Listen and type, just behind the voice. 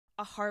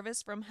A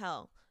harvest from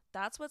hell.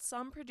 That's what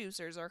some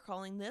producers are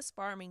calling this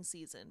farming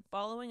season,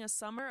 following a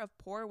summer of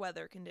poor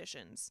weather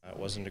conditions. It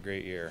wasn't a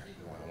great year.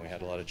 We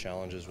had a lot of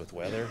challenges with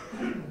weather.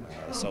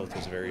 The south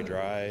was very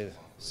dry,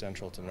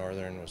 central to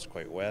northern was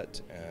quite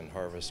wet, and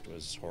harvest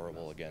was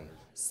horrible again.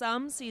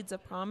 Some seeds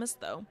of promise,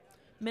 though.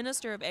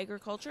 Minister of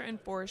Agriculture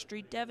and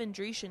Forestry Devin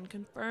Dreeshen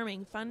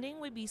confirming funding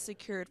would be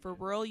secured for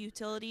rural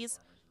utilities,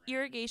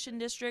 irrigation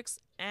districts,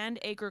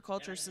 and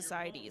agriculture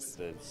societies.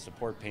 The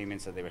support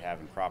payments that they would have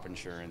in crop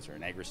insurance or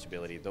in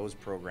agri-stability, those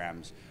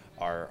programs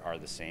are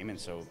the same, and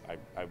so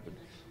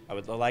I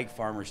would like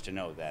farmers to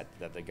know that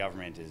the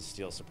government is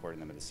still supporting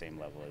them at the same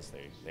level as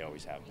they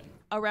always have been.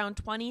 Around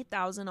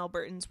 20,000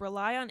 Albertans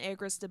rely on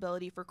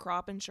agri-stability for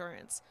crop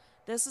insurance.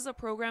 This is a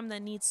program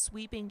that needs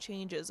sweeping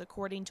changes,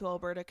 according to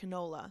Alberta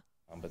Canola.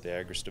 But the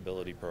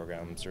agri-stability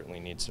program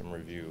certainly needs some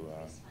review.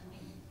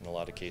 In a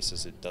lot of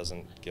cases, it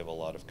doesn't give a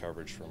lot of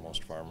coverage for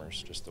most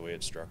farmers, just the way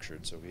it's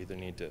structured. So we either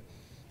need to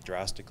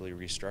drastically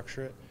restructure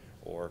it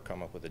or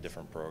come up with a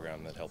different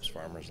program that helps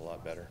farmers a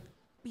lot better.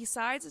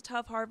 Besides a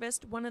tough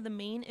harvest, one of the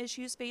main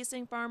issues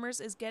facing farmers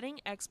is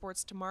getting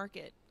exports to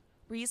market.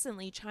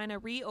 Recently, China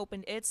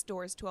reopened its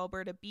doors to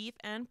Alberta beef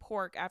and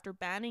pork after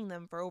banning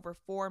them for over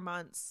 4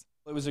 months.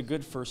 It was a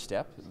good first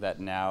step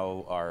that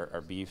now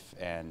our beef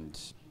and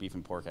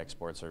pork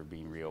exports are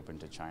being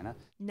reopened to China.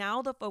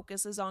 Now the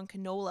focus is on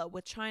canola,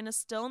 with China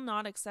still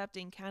not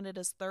accepting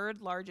Canada's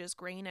third largest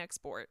grain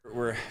export.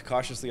 We're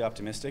cautiously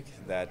optimistic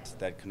that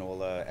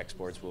canola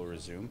exports will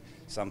resume,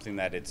 something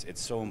that it's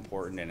so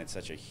important and it's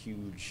such a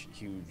huge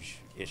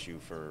issue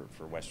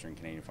for Western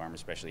Canadian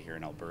farmers, especially here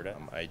in Alberta.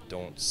 I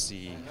don't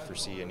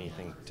foresee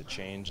anything to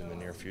change in the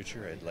near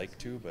future. I'd like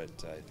to,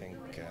 but I think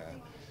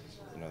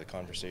the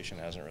conversation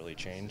hasn't really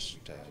changed.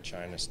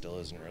 China still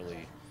isn't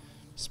really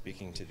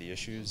speaking to the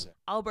issues.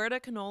 Alberta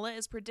Canola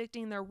is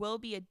predicting there will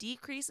be a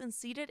decrease in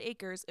seeded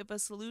acres if a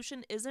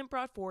solution isn't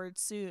brought forward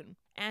soon.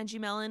 Angie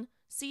Mellon,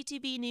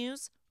 CTV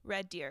News,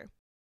 Red Deer.